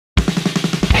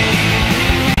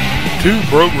Two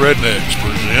Broke Rednecks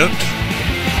present.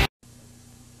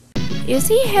 Is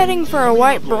he heading for a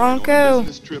white Bronco?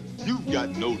 This trip, you've got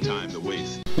no time to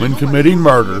waste. When committing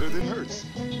murder.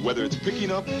 Whether it's picking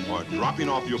up or dropping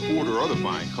off your Ford or other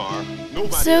fine car,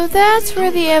 So that's where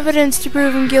the evidence to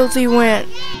prove him guilty went.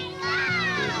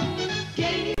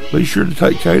 Be sure to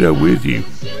take Kato with you.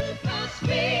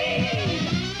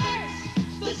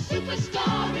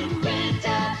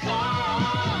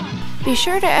 Be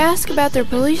sure to ask about their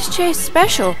police chase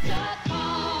special.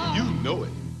 you know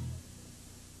it.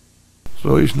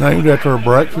 So he's named after a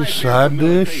breakfast side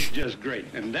dish? Just great,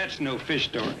 and that's no fish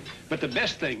story. But the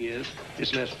best thing is,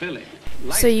 it's less filling.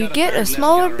 So you get a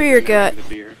smaller beer gut.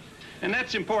 And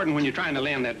that's important when you're trying to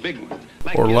land that big one.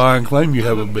 Or lie and claim you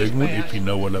have a big one, if you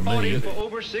know what I Fought him mean. for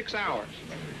over 6 hours.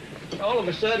 All of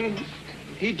a sudden,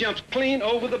 he jumps clean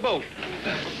over the boat.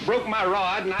 Broke my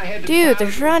rod, and I had to... Dude,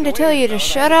 they're trying to tell you to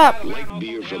shut up. Light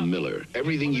beer from Miller.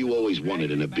 Everything you always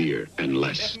wanted in a beer, and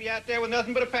less. Left me out there with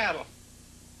nothing but a paddle.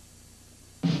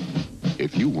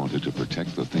 If you wanted to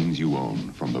protect the things you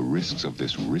own from the risks of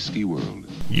this risky world,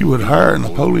 You would hire a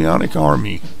Napoleonic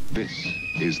army. this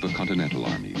is the Continental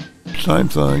Army. Same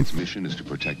thing. Its mission is to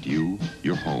protect you,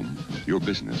 your home, your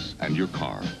business, and your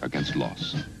car against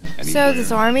loss. So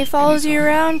this army follows you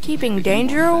around, keeping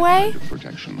danger away?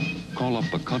 Protection. Call up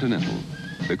the Continental,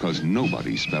 because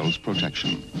nobody spells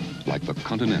protection like the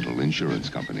Continental Insurance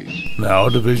companies. Now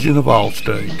a division of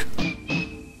Allstate.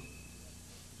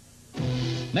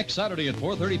 Next Saturday at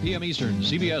 4:30 p.m. Eastern,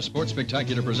 CBS Sports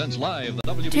Spectacular presents live the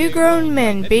WBA. Two grown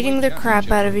men beating the crap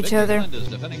out of each other.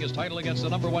 Defending his title against the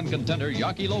 #1 contender,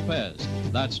 Yaki Lopez.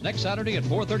 That's next Saturday at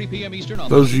 4:30 p.m. Eastern. On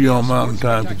Those of you on Mountain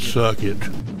Time can suck it.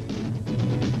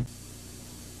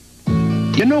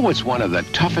 You know what's one of the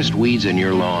toughest weeds in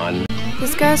your lawn?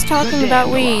 This guy's talking about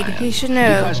weed. He should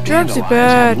know. Because Drugs are dandelions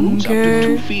bad, have roots up to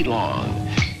okay? 2 feet long.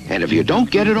 And if you don't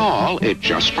get it all, it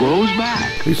just grows back.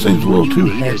 He seems a little too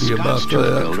What you need is happy about Scott's Turf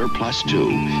that. Builder Plus 2.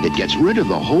 It gets rid of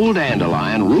the whole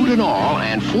dandelion, root and all,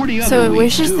 and 40 other So it weeds,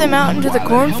 wishes too, them out into the while it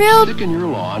cornfield? helps thicken your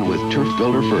lawn with Turf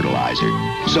Builder fertilizer.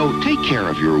 So take care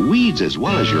of your weeds as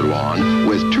well as your lawn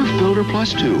with Turf Builder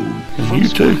Plus 2. And you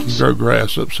too can grow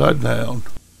grass upside down.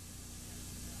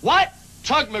 What?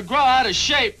 Tug McGraw out of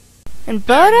shape. And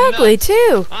butt ugly,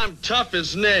 too. I'm tough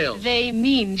as nails. They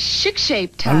mean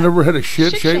Schick-shaped I've Tug. never had a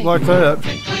shit shape like that.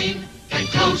 Get clean, get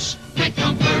close, get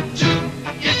comfort too.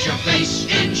 Get your face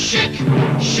in Schick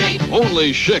shape.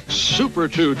 Only Schick's Super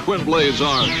 2 twin blades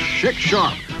are Schick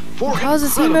sharp.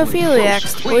 Causes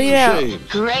hemophiliacs to bleed out.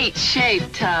 Great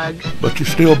shape, Tug. But you're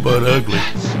still butt ugly.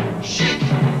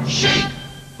 Schick shape.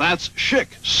 That's Schick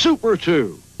Super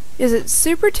 2. Is it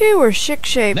Super 2 or Schick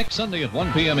shape? Next Sunday at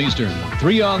 1 p.m. Eastern,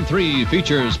 3 on 3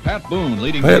 features Pat Boone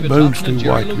leading Pat David Boone's Thompson and too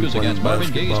Jerry white to be Lucas playing against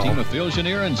Marvin Gaye's basketball. team of Phil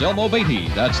Chenier and Zelmo Beatty.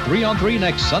 That's 3 on 3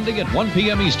 next Sunday at 1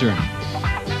 p.m. Eastern.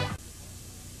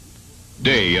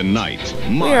 Day and night.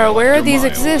 We are aware these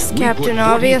exist, Captain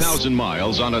Obvious. 40,000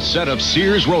 miles on a set of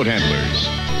Sears road handlers.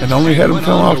 And only had them Went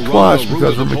come on off the twice Royal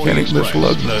because Route the of the mechanic Pony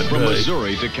mislugged Express that from day.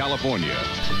 Missouri to California.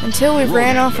 Until we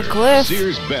ran off a cliff.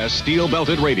 Sears' best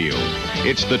steel-belted radio.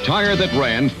 It's the tire that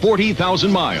ran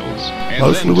 40,000 miles. And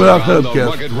Mostly then without took on the hubcaps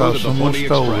rugged because road of the someone Pony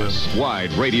stole Express.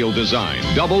 Wide radial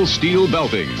design, double steel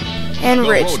belting. And The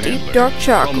rich, road deep, handler. dark From the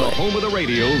chocolate. home of the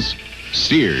radios,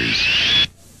 Sears.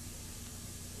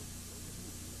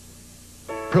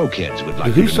 Pro-Keds would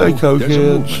like Did he you to say know there's a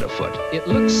Kodak? movement afoot. It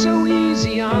looks so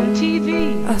easy on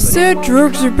TV. I said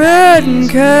drugs are bad,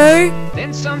 okay?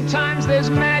 Then sometimes there's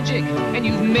magic, and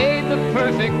you've made the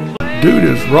perfect plan. Dude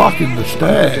is rocking the America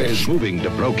stash. is moving to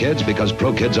Pro-Keds because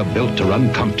Pro-Keds are built to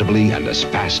run comfortably and as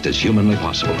fast as humanly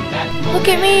possible. Look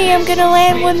at me, I'm gonna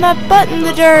land with my butt in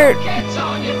the dirt. Pro-Keds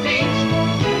on your feet.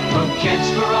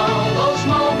 Pro-Keds for all those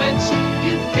moments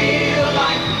you feel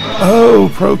like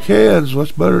Oh, Pro-Keds.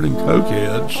 What's better than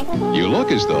Coke-Heads? You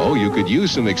look as though you could use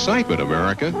some excitement,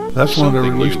 America. That's when they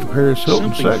Something released new, the Paris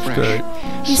Hilton something sex fresh.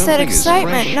 tape. He said Something as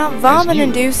excitement, fresh, not as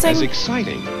vomit-inducing. new, As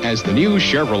exciting as the new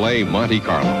Chevrolet Monte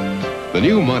Carlo. The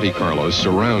new Monte Carlo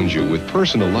surrounds you with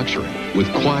personal luxury,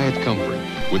 with quiet comfort,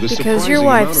 with a Because surprising your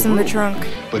amount wife's of in the room. trunk.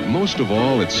 But most of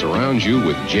all, it surrounds you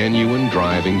with genuine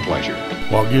driving pleasure.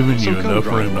 While giving So you come enough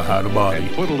drive room to hide a body.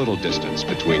 and put a little distance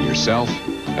between yourself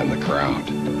and the crowd.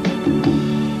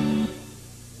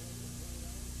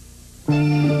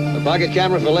 A pocket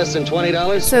camera for less than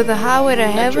 $20. So the highway to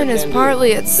heaven is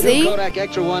partly at sea? Kodak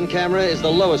Extra 1 camera is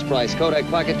the lowest price Kodak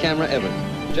pocket camera ever.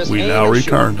 Just We aim now and shoot.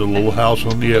 return to the little house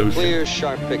on the ocean. Clear,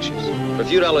 sharp pictures. For a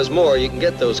few dollars more, you can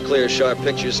get those clear, sharp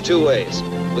pictures 2 ways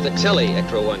with a Tele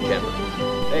Extra 1 camera.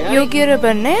 Hey, honey, You'll get a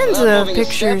without bonanza of moving a step,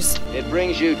 pictures. It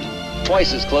brings you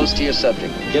twice as close to your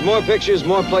subject. Get more pictures,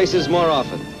 more places, more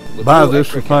often. Buy this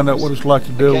to find out what it's like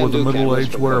to deal with a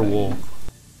middle-aged werewolf.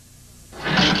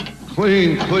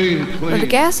 Clean, clean, clean. When the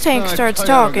gas tank starts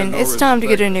talking, it's time to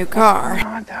get a new car.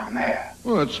 Down there.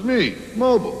 Well, it's me,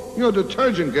 Mobil. Your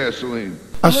detergent gasoline.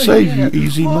 I save you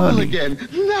easy money. Again.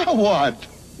 Now what?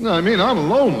 No, I mean, I'm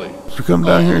lonely. So come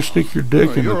down here and stick your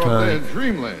dick in the tank. You're up there in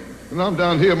dreamland, and I'm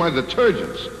down here in my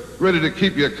detergents, ready to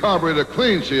keep your carburetor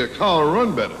clean so your car will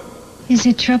run better. Is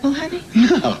it trouble, honey?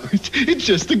 No, it's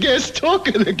just the gas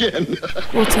talking again.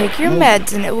 We'll take your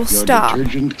meds and it will stop.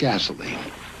 Detergent gasoline.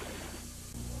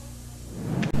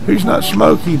 He's not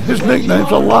smoking. His nickname's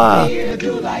a lie.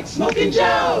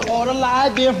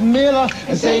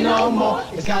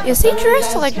 Is he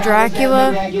dressed like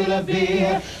Dracula?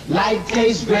 Light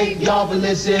tastes great, y'all, but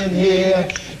listen here.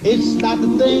 It's not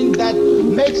the thing that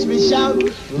makes me shout.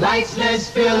 Light's less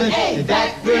feeling,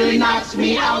 that really knocks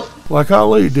me out. Like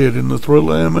Ali did in The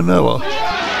Thriller in Manila.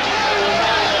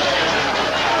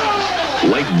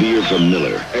 Light beer from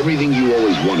Miller. Everything you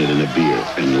always wanted in a beer,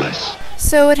 and less.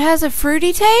 So it has a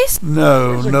fruity taste?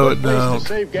 No, it to don't.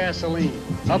 save gasoline.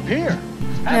 Up here.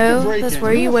 No, that's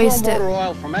where you waste it. Motor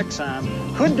oil from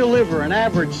Exxon could deliver an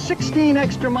average 16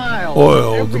 extra miles.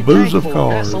 Oil, the booze of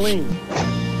cars. Gasoline.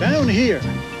 Down here,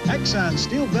 Exxon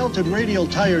steel-belted radial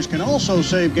tires can also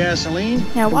save gasoline.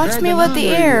 Now watch me let the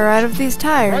air out of these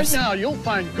tires. Right now, you'll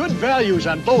find good values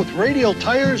on both radial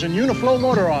tires and Uniflow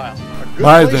motor oil.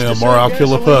 Buy them or I'll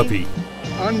kill a puppy.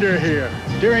 Under here,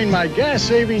 during my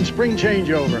gas-saving spring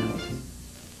changeover.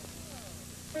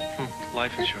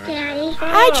 Life insurance.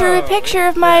 I drew a picture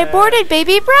of my aborted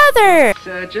baby brother.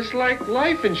 It's just like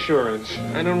life insurance.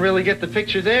 I don't really get the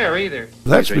picture there either.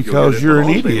 That's because you're an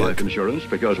idiot. Life insurance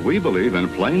because we believe in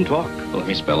plain talk. Let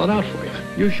me spell it out for you.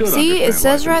 You should. See, it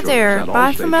says right there,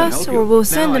 buy from us or we'll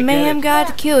send the mayhem guy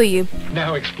to kill you.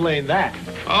 Now explain that.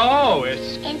 Oh,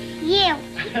 it's you.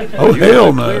 Oh,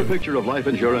 hell no. Clear picture of life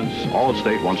insurance.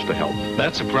 Allstate wants to help.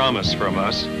 That's a promise from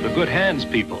us, the good hands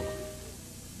people.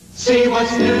 See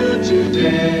what's new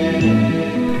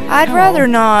today. I'd rather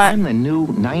not. I'm the new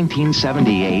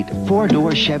 1978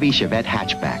 four-door Chevy Chevette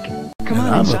hatchback. Come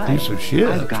on I'm inside. a piece of shit.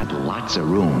 I've got lots of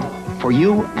room. For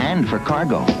you and for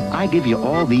cargo. I give you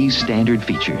all these standard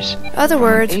features. Other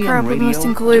words, AM probably radio must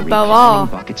include to Bala.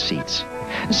 reclining bucket seats.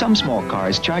 Some small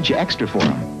cars charge you extra for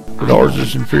them. But ours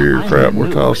is inferior crap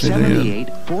we're tossing in.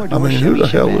 I mean, who the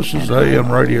hell listens to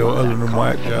AM radio other than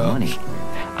whack jobs?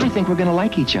 I think we're going to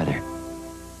like each other.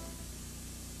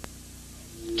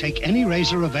 Take any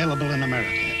razor available in America.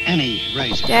 Any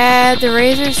razor. Dad, the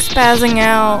razor's spazzing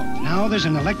out. Now there's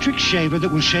an electric shaver that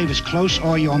will shave as close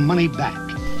or your money back.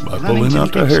 By pulling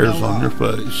out the hairs on your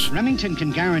face. Remington can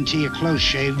guarantee a close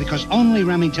shave because only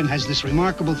Remington has this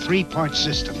remarkable three-part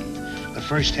system. The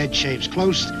first head shaves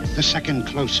close, the second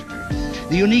closer.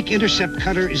 The unique intercept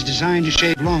cutter is designed to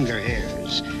shave longer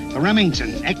hairs. The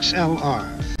Remington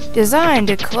XLR. Designed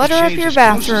to clutter up your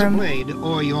bathroom. Blade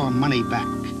or your money back.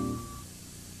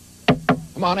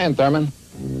 Come on in, Thurman.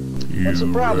 What's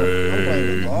the problem? I'm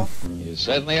playing the ball. You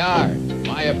certainly are. In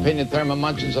my opinion, Thurman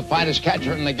Munchen's the finest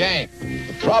catcher in the game.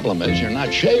 The problem is you're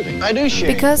not shaving. I do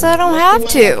shave. Because I don't have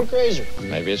to.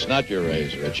 Maybe it's not your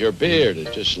razor. It's your beard.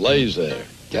 It just lays there.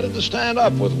 Get it to stand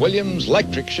up with Williams'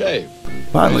 Lectric Shave.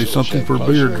 Finally, something for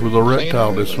beards with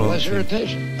erectile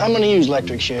dysfunction. I'm going to use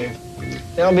Lectric Shave.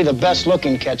 That'll be the best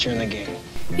looking catcher in the game.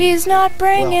 He's not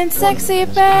bringing sexy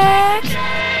back.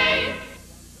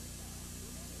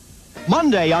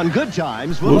 Monday on Good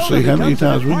Times. We'll see how many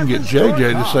times we can get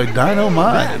JJ to say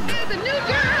dynamite.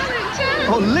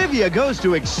 Olivia goes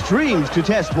to extremes to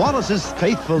test Wallace's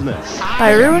faithfulness.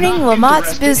 By ruining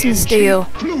Lamont's business deal.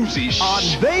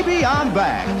 On Baby, I'm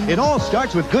Back. It all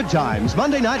starts with Good Times,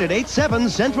 Monday night at 8/7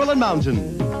 Central and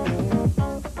Mountain.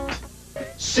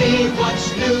 See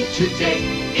what's new today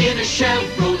in a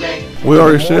Chevrolet. We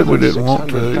already said we didn't want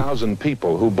to. 600,000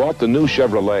 people who bought the new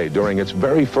Chevrolet during its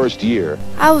very first year.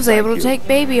 I was able to take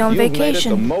baby on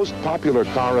vacation. You've made it the most popular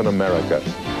car in America.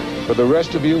 For the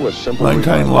rest of you, a simple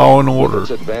maintain law and order.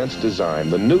 Its advanced design,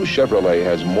 the new Chevrolet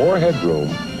has more headroom,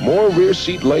 more rear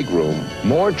seat legroom,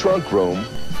 more trunk room.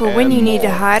 For when you need to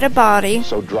hide a body.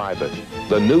 So drive it.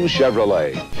 The new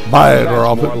Chevrolet. Buy it or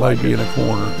I'll put Lady in a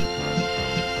corner.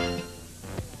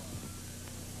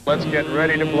 Let's get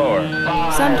ready to blow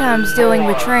her. Sometimes dealing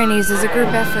with trainees is a group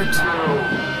effort.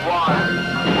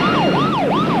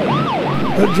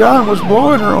 But John was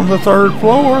blowing her on the 3rd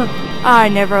floor. I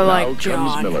never liked John.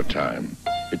 Now comes Miller time.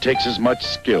 It takes as much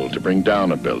skill to bring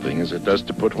down a building as it does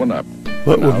to put one up.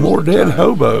 But with more dead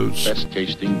hobos. Best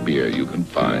tasting beer you can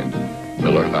find.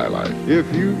 Miller Highlight.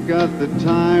 If you've got the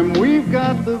time, we've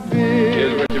got the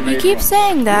beer. You keep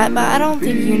saying that, but I don't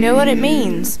think you know what it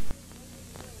means.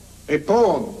 A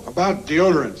poem about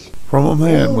deodorants. From a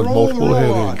man with multiple head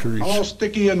on, injuries. all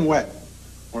sticky and wet.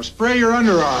 Or spray your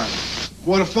underarm.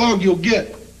 What a fog you'll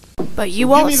get. But you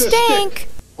won't stink. Stick.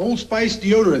 Old Spice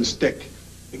deodorant stick.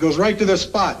 It goes right to the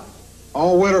spot.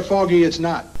 All wet or foggy, it's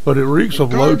not. But it reeks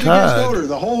of low tide. Odor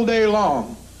the whole day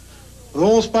long. With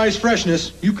Old Spice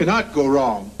freshness, you cannot go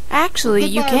wrong. Actually,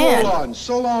 you Goodbye can. Roll-On,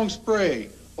 So Long Spray.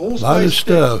 Old Buy the Spice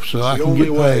stuff stick. so I It's can the get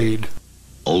only way. paid.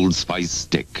 Old Spice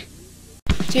Stick.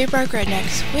 Dear Broke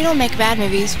Rednecks, we don't make bad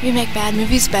movies, we make bad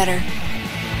movies better.